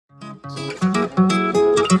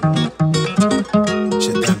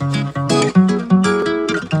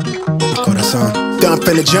I'm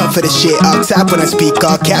finna jump for the shit, all top when I speak,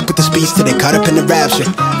 all cap with the speech till they caught up in the rapture.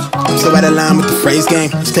 I'm so out of line with the phrase game.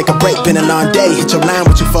 Let's take a break, been a long day. Hit your line,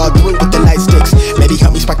 what you fall through with the light sticks. Maybe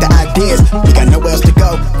help me spark the ideas. We got nowhere else to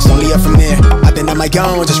go, it's only up from there. I've been on my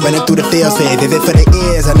own, just running through the field. Say vivid for the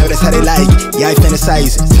ears, I know that's how they like it. Yeah, I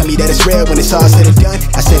fantasize it. Tell me that it's real when it's all said and done.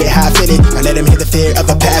 I said it how I feel it. I let them hear the fear of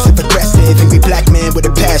a passive aggressive angry black man with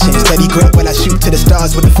a passion. Steady grip when I shoot to the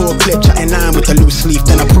stars with a full clip. Trying line with a loose leaf,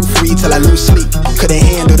 then I proofread till I lose sleep. Couldn't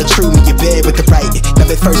handle the truth in your bed with the writing.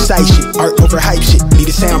 Love at first sight shit, art over hype shit. Need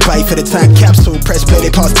a sound bite for the time capsule. Press play,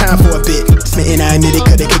 they pause time for a bit. Smitten, I admit it,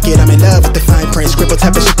 could they kick it? I'm in love with the fine print. Scribble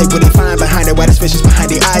type of shit they wouldn't find behind it. Why the suspicious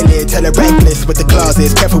behind the eyelid? Tell a reckless with the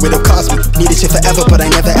clauses. Careful with the cost me. Need this shit forever, but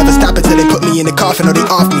I never ever stop until they put me in the coffin or they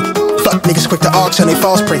off me. Fuck niggas quick to auction, they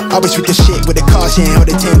false print. Always treat the shit with a caution. Hold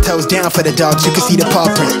the 10 toes down for the dogs, you can see the paw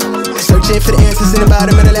print. Searching for the answers in the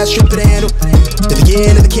bottom of the last strip of the handle. The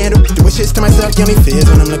beginning of the candle. Doing shits to myself, yummy fears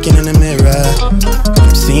when I'm looking in the mirror.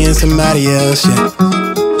 I'm seeing somebody else, yeah.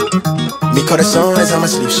 Mi corazón is on my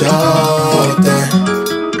sleeve shoulder.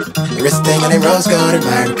 Everything on the rose gold and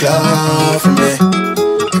my glow from me.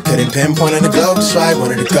 I couldn't pinpoint on the globe, that's why I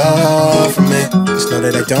wanted to go from it. Just know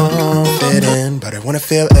that I don't fit in, but I wanna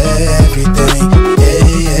feel everything,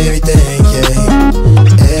 yeah, everything, yeah.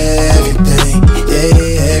 Everything,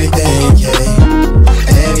 yeah, everything, yeah.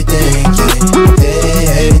 Everything, yeah,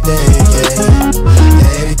 everything, yeah.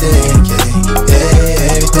 Everything,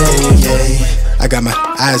 yeah, everything, yeah. I got my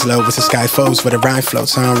eyes low with the sky folds where the rhyme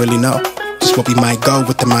floats, I don't really know just what we might go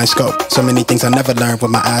with the mind scope. So many things I never learned with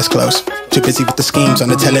my eyes closed. Too busy with the schemes, on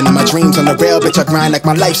the telling of my dreams. On the rail, bitch, I grind like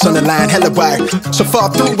my life's on the line, hella wire. So fall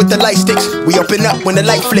through with the light sticks. We open up when the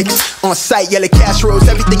light flicks. On sight, yellow casseroles,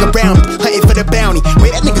 everything around me. Hunting for the bounty.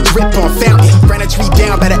 Wait, that nigga drip on fountain. Ran a tree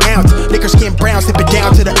down by the ounce. Liquor skin brown, slip it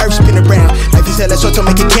down to the earth, spin around. Life is hella short, so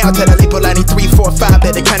make it count. Tell the label I need 3, 4, 5.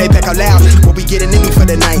 Better count it back out loud. What we getting into for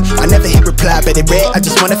the night? I never hit reply, but it read, I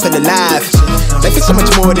just wanna feel alive. Life is so much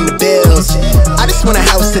more than the bills. I just want a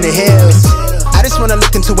house in the hills. I just wanna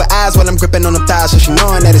look into her eyes while I'm gripping on her thighs, so she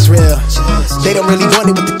knowing that it's real. They don't really want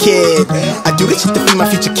it with the kid. I do this shit to feed my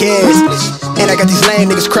future kids. And I got these lame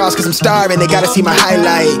niggas crossed cause I'm starving. They gotta see my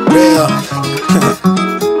highlight, real.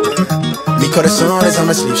 Mi corazón is on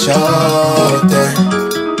my sleeve shoulder.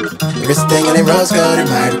 Everything in the rose gold and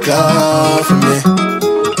my glow from me.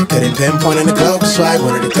 I couldn't pinpoint in the globe, so I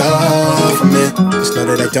wanted to go from it. Just know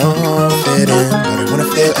that I don't fit in, but I wanna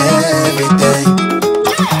feel everything.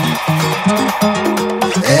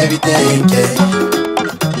 Everything, yeah.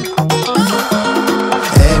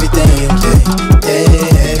 Everything, yeah.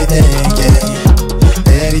 Yeah, everything, yeah.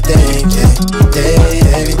 Everything, yeah.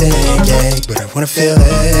 Yeah, everything, yeah. But I wanna feel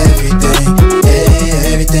everything.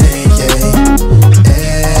 Yeah, everything, yeah.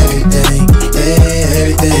 Everything, yeah,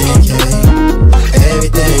 everything.